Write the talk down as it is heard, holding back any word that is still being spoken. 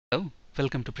Hello,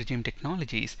 welcome to Prajim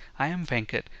Technologies. I am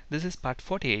Venkat. This is part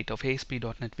 48 of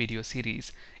ASP.NET video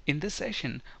series. In this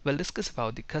session, we'll discuss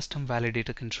about the custom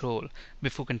validator control.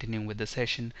 Before continuing with the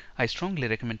session, I strongly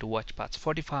recommend to watch parts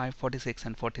 45, 46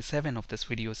 and 47 of this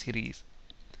video series.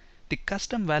 The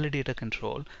custom validator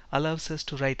control allows us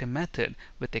to write a method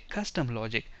with a custom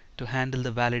logic to handle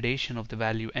the validation of the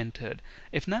value entered.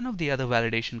 If none of the other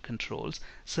validation controls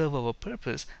serve our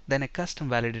purpose, then a custom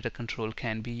validator control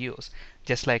can be used.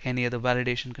 Just like any other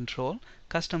validation control,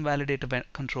 custom validator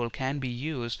control can be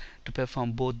used to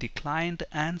perform both the client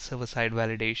and server-side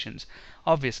validations.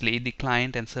 Obviously, the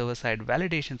client and server-side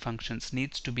validation functions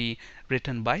needs to be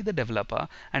written by the developer,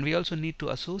 and we also need to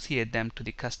associate them to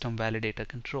the custom validator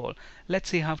control. Let's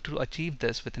see how to achieve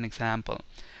this with an example.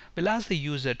 We'll ask the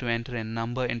user to enter a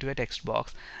number into a text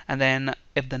box, and then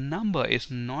if the number is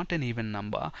not an even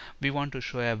number, we want to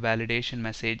show a validation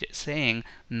message saying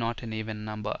not an even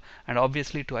number. And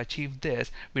obviously, to achieve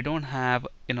this, we don't have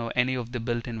any of the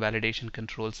built-in validation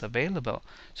controls available,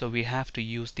 so we have to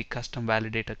use the custom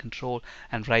validator control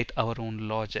and write our own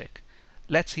logic.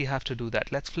 Let's see how to do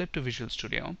that. Let's flip to Visual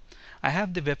Studio. I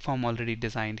have the web form already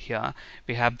designed here.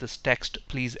 We have this text,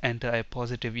 please enter a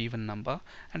positive even number,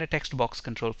 and a text box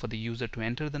control for the user to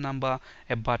enter the number,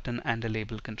 a button and a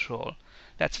label control.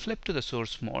 Let's flip to the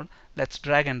source mode. Let's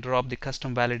drag and drop the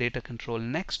custom validator control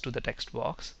next to the text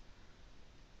box.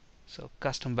 So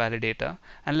custom validator,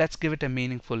 and let's give it a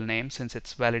meaningful name since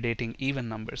it's validating even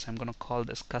numbers. I'm going to call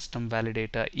this custom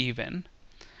validator even.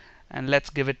 And let's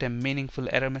give it a meaningful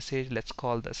error message. Let's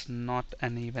call this not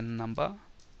an even number.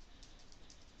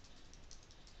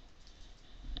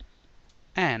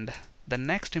 And the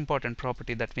next important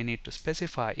property that we need to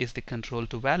specify is the control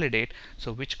to validate.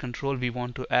 So which control we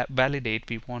want to validate?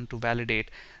 We want to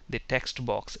validate the text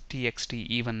box txt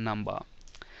even number.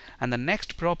 And the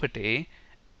next property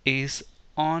is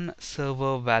on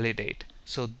server validate.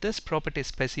 So this property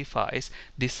specifies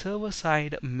the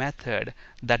server-side method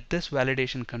that this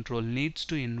validation control needs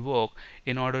to invoke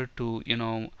in order to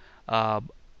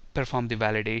perform the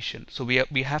validation. So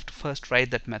we have to first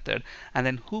write that method and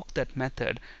then hook that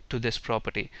method to this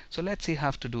property. So let's see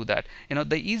how to do that.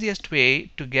 The easiest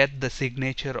way to get the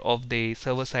signature of the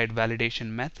server-side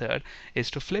validation method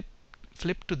is to flip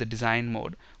to the design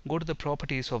mode, go to the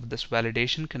properties of this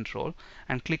validation control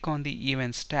and click on the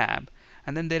events tab,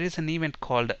 and then there is an event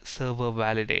called server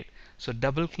validate. So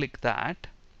double click that,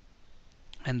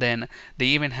 and then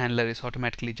the event handler is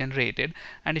automatically generated.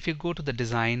 And if you go to the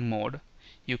design mode,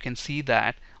 you can see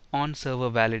that on server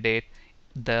validate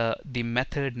the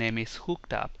method name is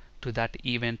hooked up to that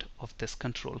event of this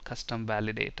control custom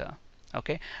validator.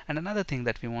 Okay, and another thing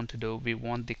that we want to do, we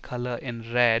want the color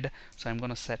in red, so I'm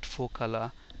going to set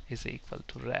foreColor is equal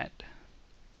to red.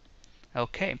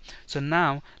 Okay, so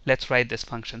now let's write this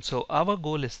function. So our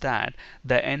goal is that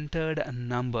the entered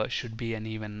number should be an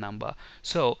even number.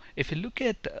 So if you look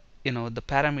at the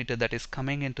parameter that is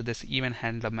coming into this event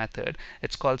handler method,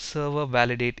 it's called server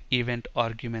validate event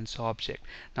arguments object.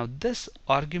 Now this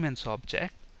arguments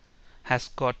object has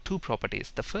got two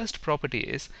properties. The first property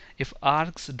is if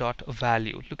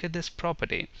args.value, look at this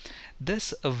property.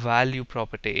 This value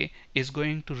property is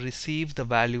going to receive the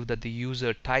value that the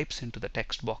user types into the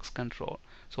text box control.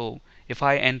 So if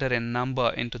I enter a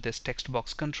number into this text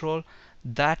box control,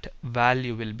 that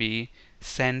value will be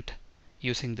sent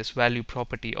using this value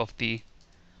property of the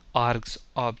args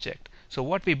object. So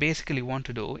what we basically want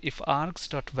to do, if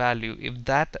args.value, if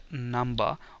that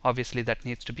number, obviously that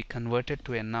needs to be converted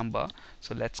to a number,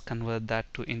 so let's convert that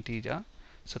to integer.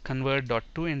 So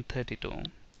convert.toInt32.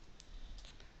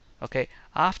 Okay,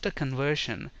 after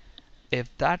conversion, if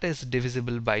that is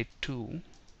divisible by 2,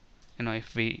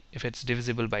 if it's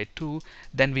divisible by 2,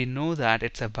 then we know that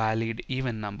it's a valid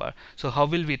even number. So how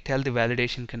will we tell the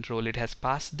validation control it has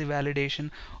passed the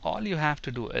validation? All you have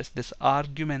to do is this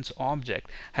arguments object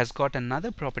has got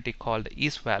another property called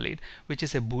isValid, which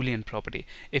is a Boolean property.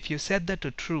 If you set that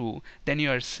to true, then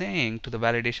you are saying to the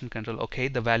validation control, okay,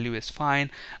 the value is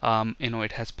fine,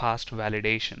 it has passed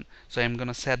validation. So I'm going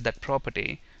to set that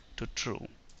property to true.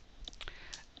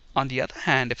 On the other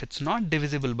hand, if it's not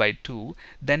divisible by 2,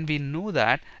 then we know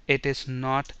that it is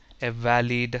not a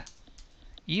valid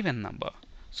even number.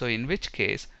 So in which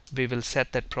case, we will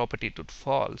set that property to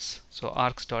false. So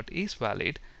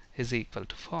args.isValid is equal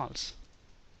to false.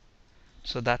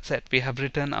 So that's it. We have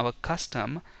written our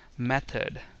custom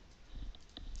method.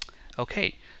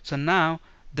 Okay, so now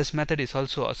this method is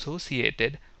also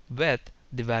associated with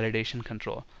the validation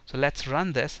control. So let's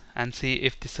run this and see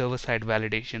if the server-side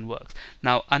validation works.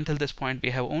 Now until this point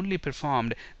we have only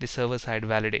performed the server-side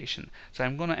validation. So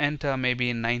I'm going to enter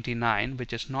maybe 99,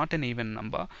 which is not an even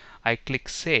number. I click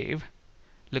save.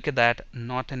 Look at that,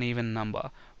 not an even number.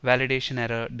 Validation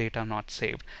error, data not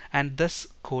saved. And this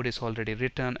code is already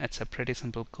written. It's a pretty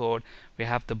simple code. We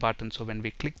have the button, so when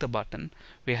we click the button,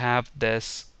 we have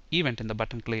this event in the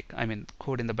button click,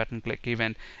 code in the button click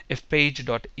event. If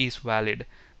page.isValid,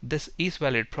 this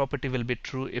isValid property will be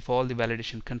true if all the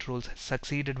validation controls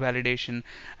succeeded validation,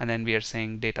 and then we are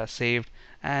saying data saved,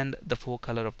 and the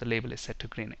forecolor of the label is set to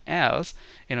green. Else,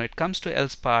 it comes to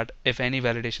else part if any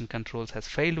validation controls has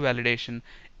failed validation.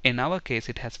 In our case,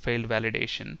 it has failed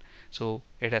validation, so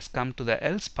it has come to the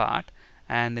else part,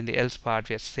 and in the else part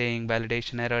we are saying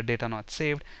validation error, data not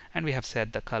saved, and we have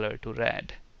set the color to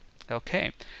red.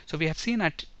 Okay, so we have seen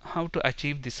how to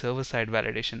achieve the server-side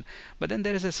validation, but then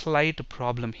there is a slight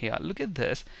problem here. Look at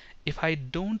this. If I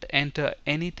don't enter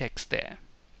any text there,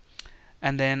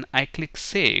 and then I click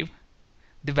save,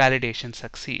 the validation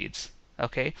succeeds.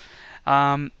 Okay,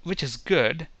 which is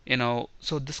good.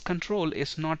 So this control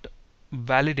is not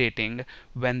validating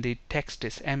when the text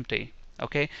is empty.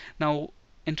 Okay, now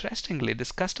interestingly,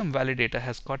 this custom validator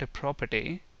has got a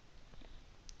property.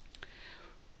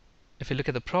 If you look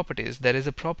at the properties, there is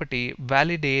a property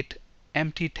validate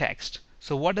empty text.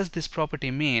 So what does this property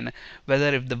mean?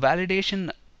 Whether if the validation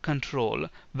control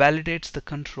validates the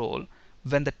control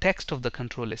when the text of the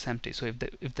control is empty. So if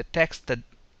the text that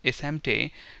is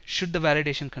empty, should the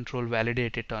validation control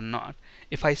validate it or not?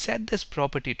 If I set this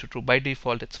property to true, by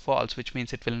default it's false, which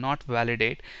means it will not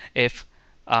validate if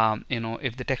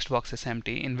if the text box is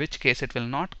empty, in which case it will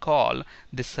not call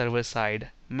this server side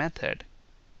method.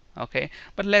 Okay,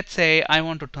 but let's say I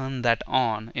want to turn that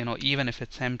on, even if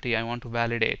it's empty, I want to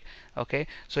validate. Okay,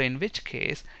 so in which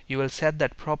case you will set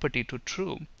that property to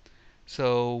true.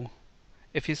 So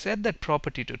if you set that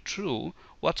property to true,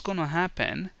 what's going to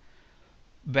happen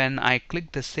when I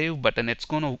click the save button? It's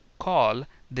going to call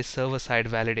the server-side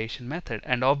validation method,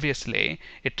 and obviously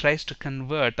it tries to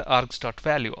convert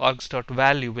args.value.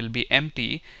 Args.value will be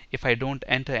empty if I don't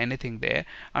enter anything there,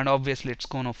 and obviously it's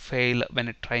going to fail when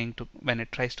it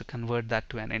tries to convert that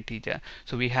to an integer.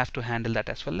 So we have to handle that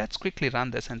as well. Let's quickly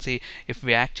run this and see if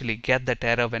we actually get that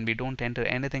error when we don't enter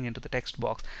anything into the text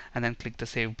box and then click the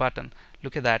save button.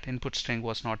 Look at that, input string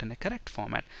was not in a correct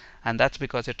format, and that's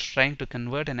because it's trying to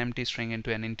convert an empty string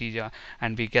into an integer,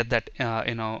 and we get that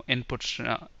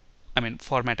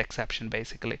format exception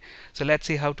basically. So let's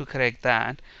see how to correct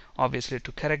that. Obviously,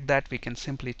 to correct that, we can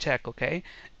simply check, okay,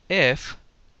 if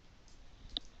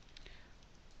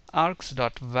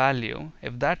args.value,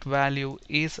 if that value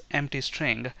is empty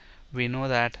string, we know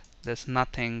that there's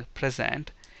nothing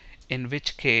present, in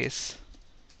which case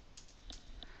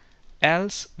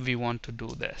else we want to do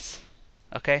this.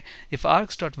 Okay, if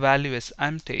args.value is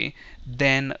empty,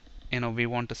 then we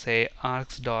want to say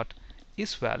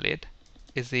args.isValid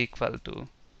is equal to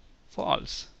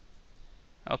false.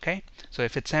 Okay, so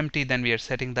if it's empty, then we are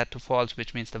setting that to false,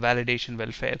 which means the validation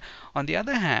will fail. On the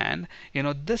other hand,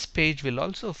 this page will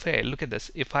also fail. Look at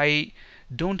this. If I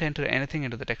don't enter anything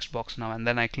into the text box now, and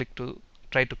then I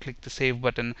try to click the save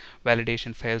button,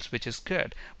 validation fails, which is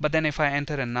good. But then if I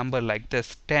enter a number like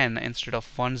this, 10 instead of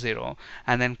 10,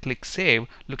 and then click save,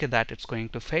 look at that, it's going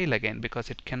to fail again because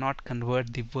it cannot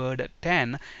convert the word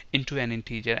 10 into an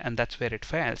integer, and that's where it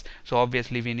fails. So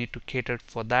obviously we need to cater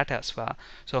for that as well.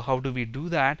 So how do we do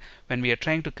that? When we are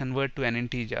trying to convert to an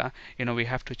integer, we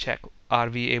have to check, are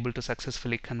we able to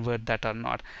successfully convert that or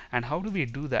not? And how do we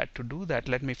do that? To do that,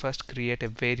 let me first create a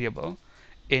variable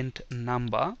int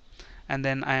number, and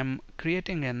then I am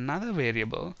creating another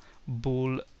variable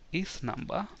bool is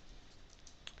number,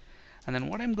 and then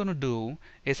what I'm going to do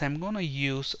is I'm going to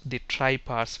use the try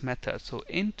parse method. So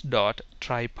int dot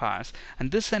try parse, and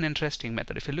this is an interesting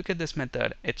method. If you look at this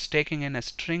method, it's taking in a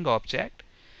string object,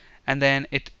 and then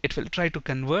it will try to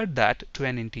convert that to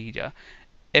an integer.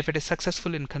 If it is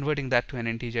successful in converting that to an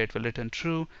integer, it will return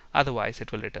true, otherwise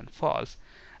it will return false.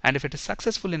 And if it is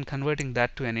successful in converting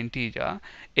that to an integer,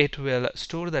 it will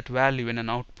store that value in an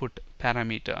output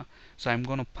parameter. So I'm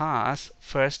going to pass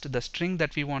first the string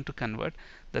that we want to convert.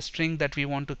 The string that we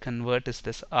want to convert is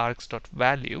this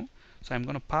args.value. So I'm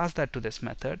going to pass that to this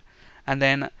method, and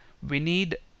then we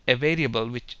need a variable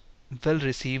which will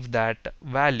receive that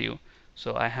value.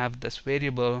 So I have this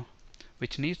variable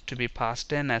which needs to be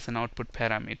passed in as an output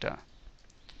parameter.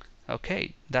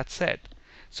 Okay, that's it.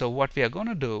 So what we are going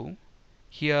to do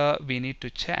here, we need to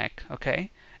check, okay,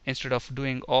 instead of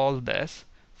doing all this,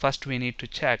 first we need to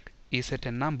check, is it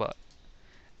a number?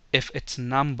 If it's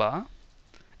number,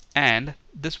 and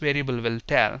this variable will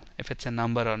tell if it's a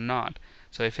number or not.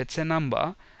 So if it's a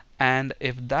number, and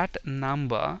if that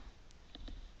number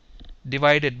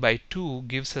divided by 2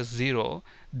 gives us 0,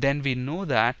 then we know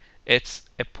that it's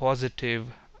a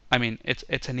positive,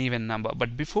 it's an even number.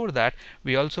 But before that,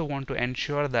 we also want to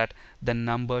ensure that the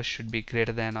number should be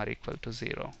greater than or equal to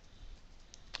 0.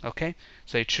 Okay,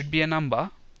 so it should be a number,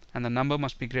 and the number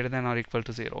must be greater than or equal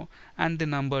to 0, and the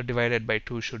number divided by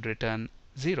 2 should return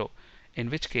 0, in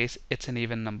which case it's an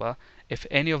even number. If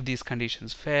any of these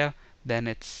conditions fail, then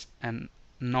it's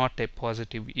not a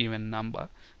positive even number.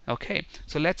 Okay,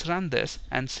 so let's run this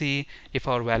and see if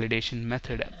our validation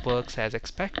method works as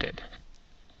expected.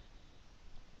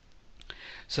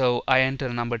 So I enter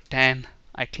number 10,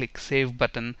 I click save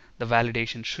button, the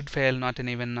validation should fail, not an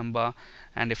even number.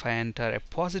 And if I enter a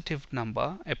positive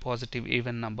number, a positive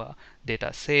even number,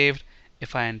 data saved.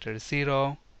 If I enter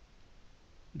 0,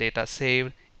 data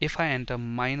saved. If I enter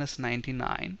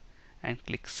 -99 and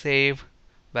click save,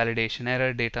 validation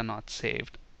error, data not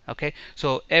saved. Okay,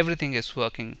 so everything is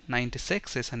working.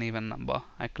 96 is an even number.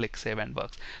 I click save and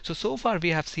works. So far we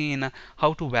have seen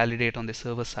how to validate on the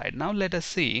server side. Now let us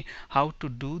see how to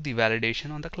do the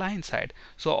validation on the client side.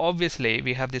 So obviously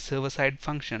we have the server side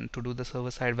function to do the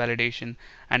server side validation,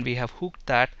 and we have hooked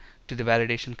that to the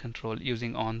validation control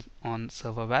using on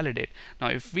server validate. Now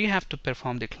if we have to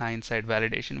perform the client side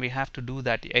validation, we have to do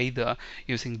that either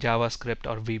using JavaScript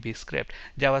or VB script.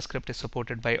 JavaScript is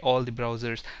supported by all the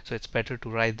browsers, so it's better to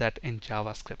write that in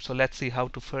JavaScript. So let's see how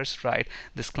to first write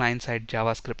this client side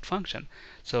JavaScript function.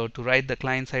 So to write the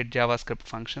client side JavaScript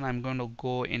function, I'm going to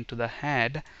go into the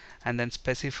head and then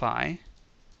specify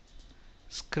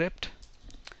script,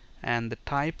 and the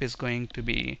type is going to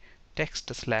be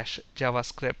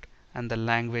text/JavaScript, and the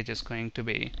language is going to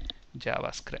be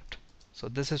JavaScript. So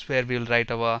this is where we'll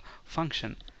write our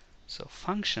function. So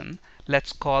function,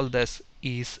 let's call this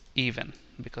is even,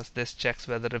 because this checks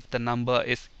whether if the number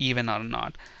is even or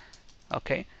not.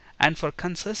 Okay, and for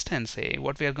consistency,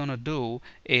 what we are going to do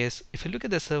is, if you look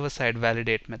at the server side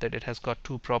validate method, it has got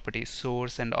two properties,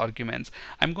 source and arguments.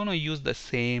 I'm going to use the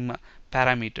same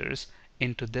parameters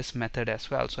into this method as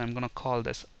well. So I'm going to call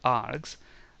this args.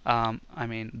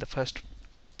 The first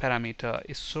parameter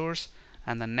is source,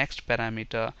 and the next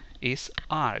parameter is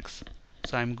args.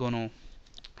 So I'm going to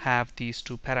have these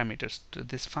two parameters to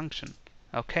this function.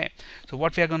 Okay, so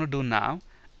what we are going to do now,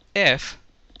 if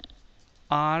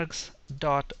args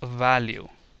dot value,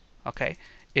 okay,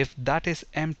 if that is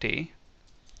empty,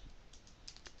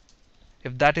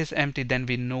 then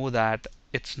we know that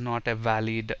it's not a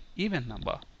valid even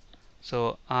number.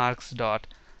 So args dot,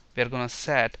 we are going to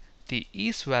set the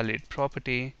isValid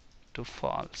property to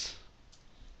false.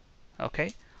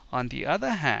 Okay, on the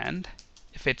other hand,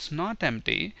 if it's not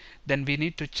empty, then we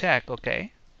need to check,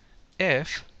 okay,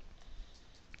 if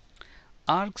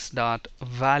args dot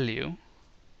value,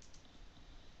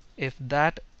 if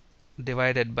that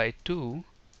divided by 2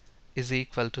 is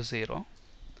equal to 0,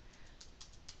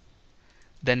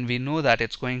 then we know that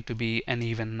it's going to be an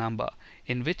even number,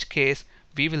 in which case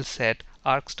we will set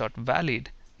args.valid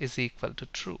is equal to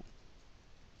true.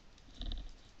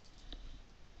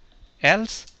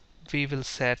 Else we will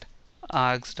set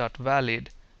args.valid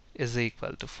is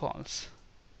equal to false.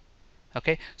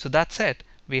 Okay, so that's it.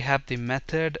 We have the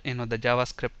method, the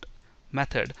JavaScript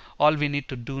method. All we need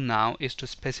to do now is to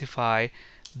specify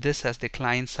this as the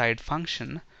client side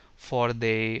function for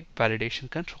the validation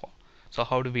control. So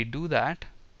how do we do that?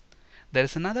 There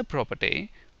is another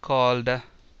property called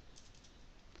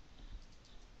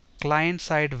client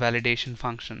side validation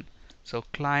function. So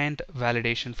client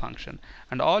validation function,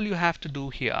 and all you have to do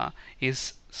here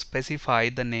is specify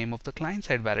the name of the client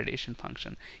side validation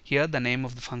function. Here the name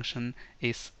of the function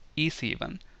is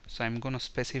isEven, so I'm going to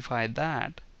specify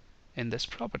that in this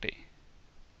property.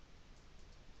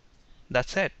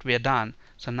 That's it, we are done.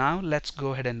 So now let's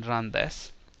go ahead and run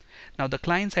this. Now the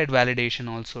client side validation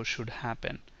also should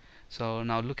happen. So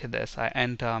now look at this, I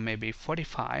enter maybe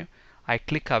 45, I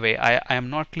click away. I am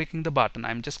not clicking the button,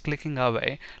 I'm just clicking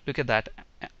away. Look at that,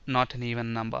 not an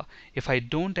even number. If I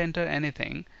don't enter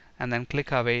anything and then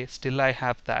click away, still I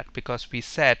have that, because we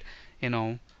set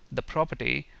the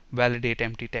property validate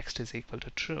empty text is equal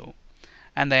to true.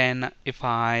 And then if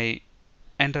I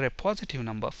enter a positive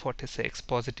number, 46,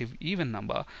 positive even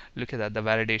number, look at that, the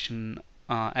validation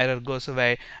error goes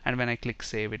away, and when I click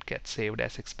save, it gets saved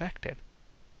as expected.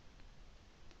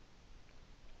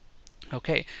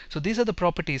 Okay, so these are the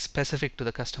properties specific to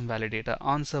the custom validator.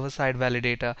 On server-side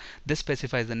validator, this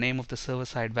specifies the name of the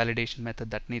server-side validation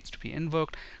method that needs to be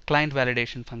invoked. Client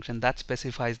validation function, that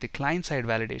specifies the client-side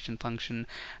validation function.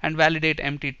 And validate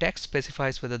empty text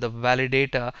specifies whether the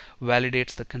validator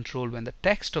validates the control when the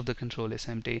text of the control is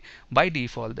empty. By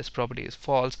default, this property is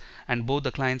false, and both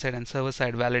the client-side and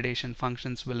server-side validation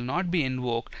functions will not be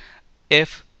invoked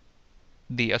if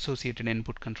the associated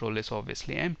input control is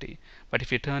obviously empty. But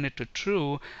if you turn it to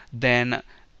true, then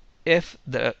if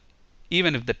the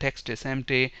even if the text is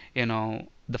empty,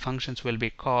 the functions will be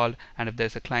called, and if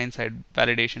there's a client-side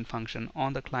validation function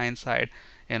on the client side,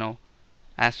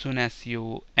 as soon as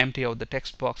you empty out the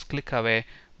text box, click away,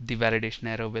 the validation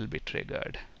error will be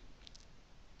triggered.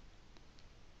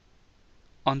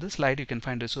 On this slide, you can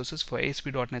find resources for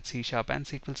ASP.NET C# and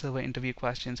SQL Server interview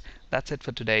questions. That's it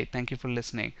for today. Thank you for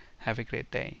listening. Have a great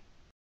day.